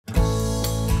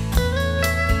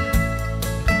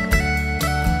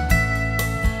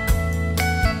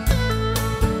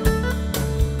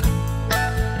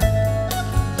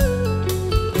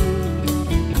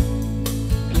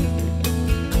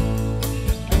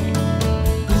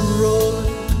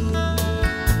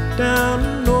down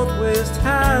the Northwest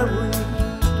Highway.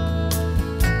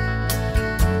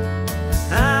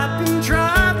 I've been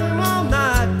driving all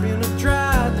night, been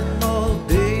driving all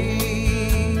day.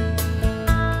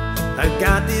 I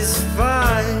got this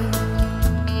fire,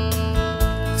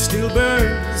 it still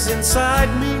burns inside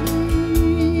me.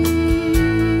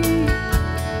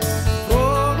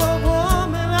 For a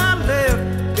woman I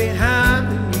left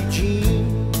behind in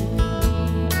Eugene.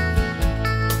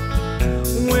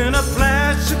 When a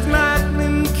flash of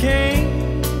lightning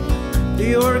came,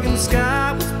 the Oregon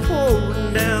sky was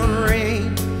pouring down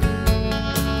rain.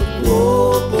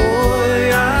 Oh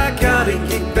boy, I gotta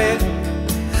get back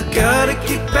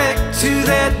to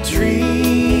that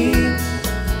dream.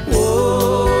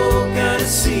 Oh, gotta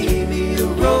see me a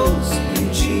rose in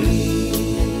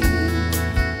Eugene.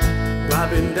 I've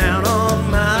been down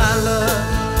on my luck,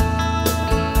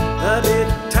 a bit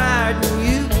tired and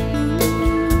used.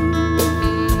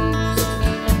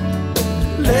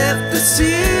 Left the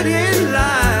city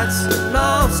lights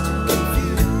lost and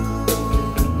confused.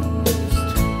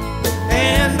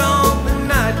 And on the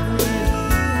night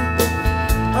wind,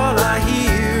 all I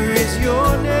hear is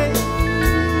your name.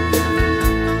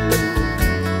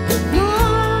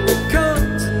 One that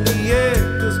comes in the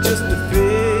air was just a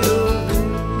fail.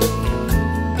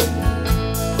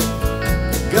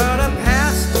 Got a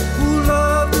past full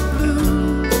of the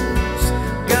blues,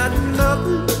 got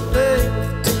nothing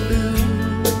left to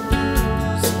lose.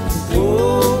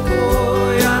 Oh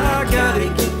boy, I gotta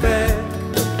get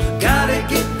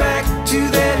back to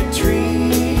that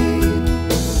dream.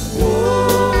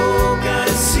 Oh,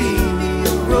 gotta see me a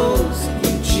rose in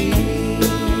Eugene.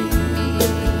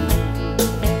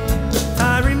 I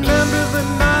remember the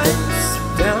nights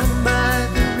down by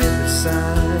the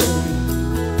riverside,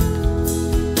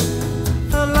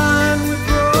 aligned with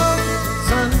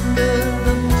roses under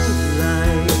the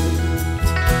moonlight.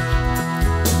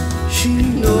 She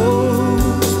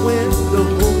knows when to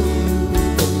hold you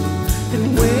and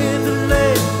when to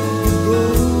let you go.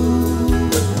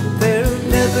 There'll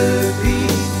never be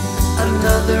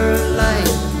another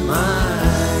like my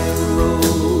rose.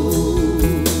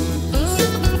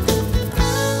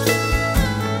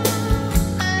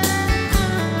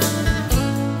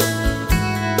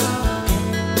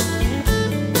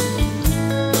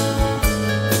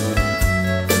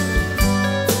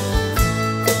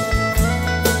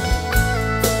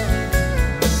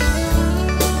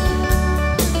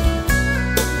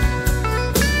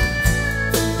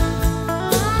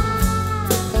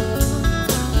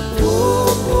 Oh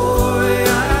boy, I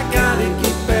gotta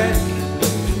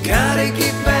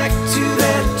get back to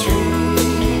that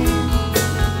dream.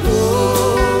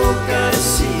 Oh, gotta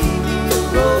see me a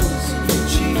rose in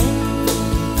Eugene.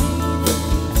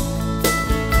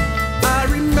 I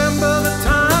remember the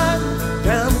time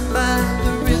down by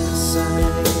the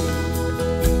riverside,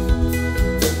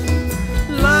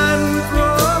 lined with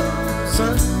roses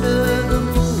under the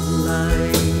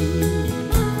moonlight.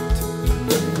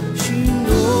 She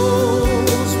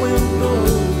knows when to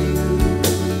hold you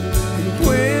and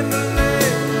when to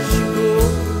let you go.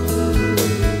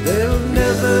 There'll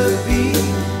never be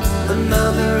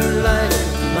another like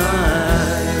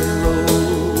my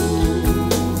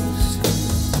rose.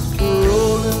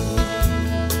 Rolling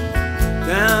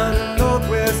down the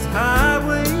Northwest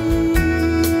Highway,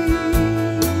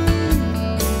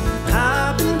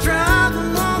 I've been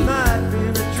driving all night,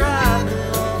 been driving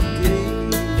all day.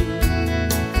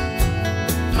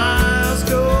 Miles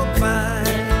go by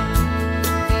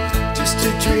just to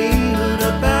dreaming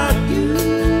about you.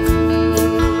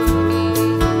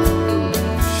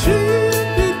 She'll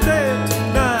be there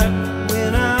tonight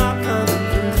when I'm coming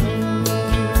through.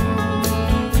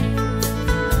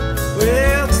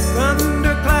 Well,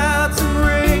 thunder clouds and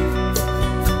rain,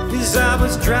 as I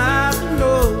was driving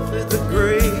over the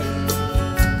grave.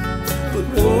 But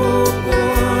oh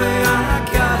boy, I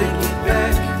gotta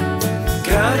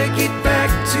get back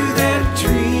to that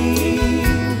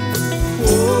dream.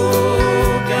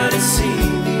 Oh, gotta see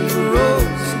me a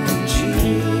rose in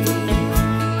Eugene.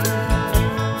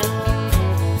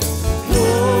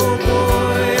 Oh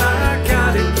boy, I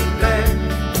gotta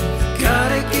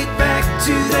get back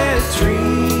to that dream.